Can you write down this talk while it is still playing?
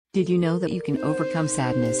Did you know that you can overcome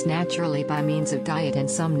sadness naturally by means of diet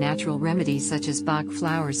and some natural remedies such as Bach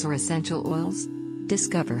flowers or essential oils?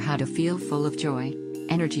 Discover how to feel full of joy,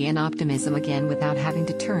 energy and optimism again without having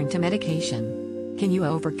to turn to medication. Can you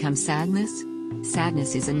overcome sadness?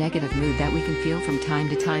 Sadness is a negative mood that we can feel from time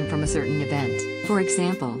to time from a certain event. For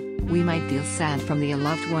example, we might feel sad from the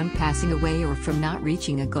loved one passing away or from not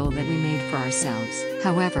reaching a goal that we made for ourselves.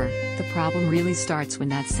 However, the problem really starts when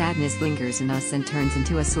that sadness lingers in us and turns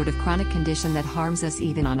into a sort of chronic condition that harms us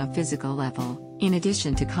even on a physical level, in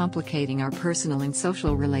addition to complicating our personal and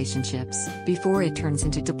social relationships. Before it turns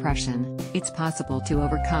into depression, it's possible to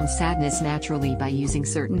overcome sadness naturally by using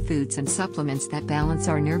certain foods and supplements that balance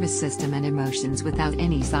our nervous system and emotions without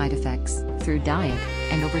any side effects. Through diet,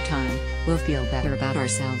 and over time, we'll feel better about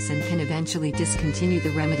ourselves and can eventually discontinue the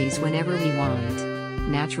remedies whenever we want.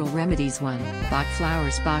 Natural remedies. 1. Bach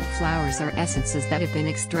flowers. Bach flowers are essences that have been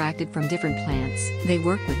extracted from different plants. They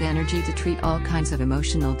work with energy to treat all kinds of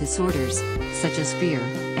emotional disorders, such as fear,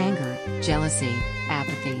 anger, jealousy,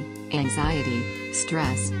 apathy, anxiety,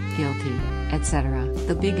 stress, guilty, etc.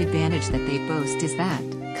 The big advantage that they boast is that,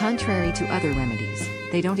 contrary to other remedies,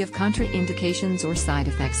 they don't have contraindications or side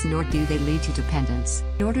effects, nor do they lead to dependence.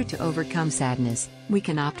 In order to overcome sadness, we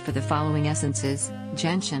can opt for the following essences.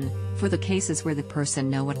 Gentian, for the cases where the person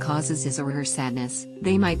knows what causes his or her sadness.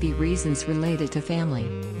 They might be reasons related to family,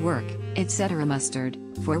 work, etc. Mustard,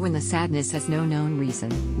 for when the sadness has no known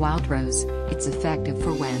reason. Wild rose, it's effective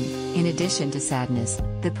for when, in addition to sadness,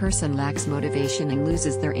 the person lacks motivation and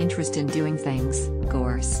loses their interest in doing things.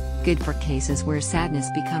 Gorse, good for cases where sadness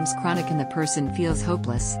becomes chronic and the person feels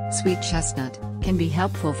hopeless. Sweet chestnut, can be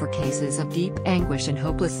helpful for cases of deep anguish and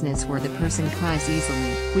hopelessness where the person cries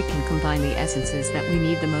easily. We can combine the essences that we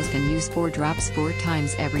need the most and use 4 drops 4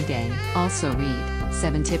 times every day. Also read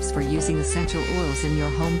 7 tips for using essential oils in your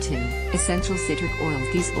home too. Essential citric oils.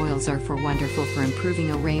 These oils are wonderful for improving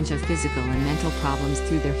a range of physical and mental problems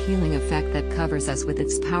through their healing effect that covers us with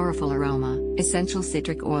its powerful aroma. Essential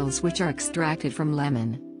citric oils, which are extracted from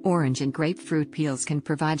lemon, orange and grapefruit peels, can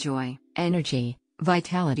provide joy, energy,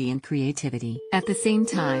 vitality and creativity. At the same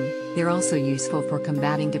time, they're also useful for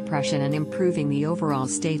combating depression and improving the overall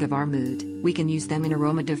state of our mood. We can use them in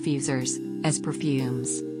aroma diffusers, as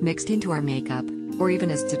perfumes, mixed into our makeup, or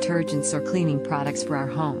even as detergents or cleaning products for our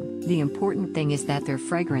home. The important thing is that their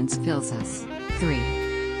fragrance fills us. 3.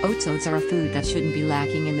 Oats. Oats are a food that shouldn't be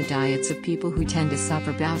lacking in the diets of people who tend to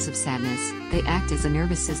suffer bouts of sadness. They act as a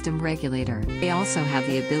nervous system regulator. They also have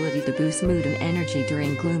the ability to boost mood and energy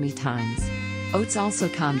during gloomy times. Oats also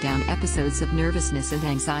calm down episodes of nervousness and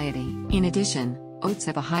anxiety. In addition, oats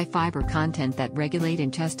have a high fiber content that regulate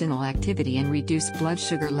intestinal activity and reduce blood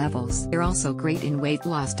sugar levels. They're also great in weight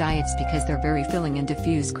loss diets because they're very filling and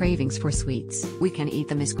diffuse cravings for sweets. We can eat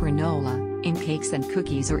them as granola, in cakes and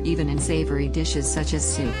cookies, or even in savory dishes such as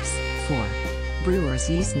soups. 4. Brewer's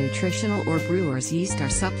yeast. Nutritional or brewer's yeast are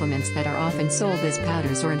supplements that are often sold as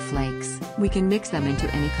powders or in flakes. We can mix them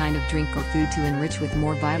into any kind of drink or food to enrich with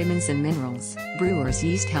more vitamins and minerals. Brewer's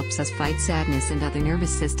yeast helps us fight sadness and other nervous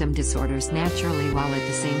system disorders naturally, while at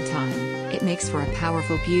the same time, it makes for a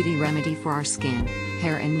powerful beauty remedy for our skin,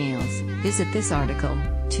 hair and nails. Visit this article,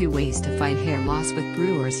 2 ways to fight hair loss with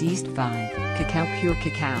brewer's yeast. 5. Cacao. Pure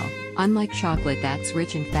cacao, unlike chocolate that's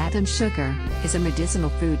rich in fat and sugar, is a medicinal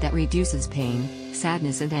food that reduces pain,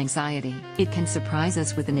 sadness and anxiety. It can surprise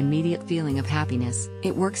us with an immediate feeling of happiness.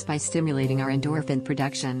 It works by stimulating our endorphin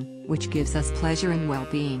production, which gives us pleasure and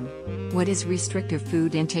well-being. What is restrictive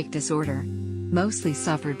food intake disorder? Mostly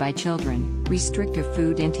suffered by children, restrictive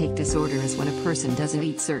food intake disorder is when a person doesn't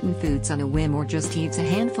eat certain foods on a whim or just eats a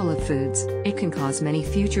handful of foods. It can cause many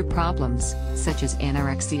future problems, such as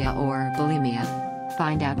anorexia or bulimia.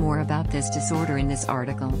 Find out more about this disorder in this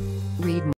article. Read more.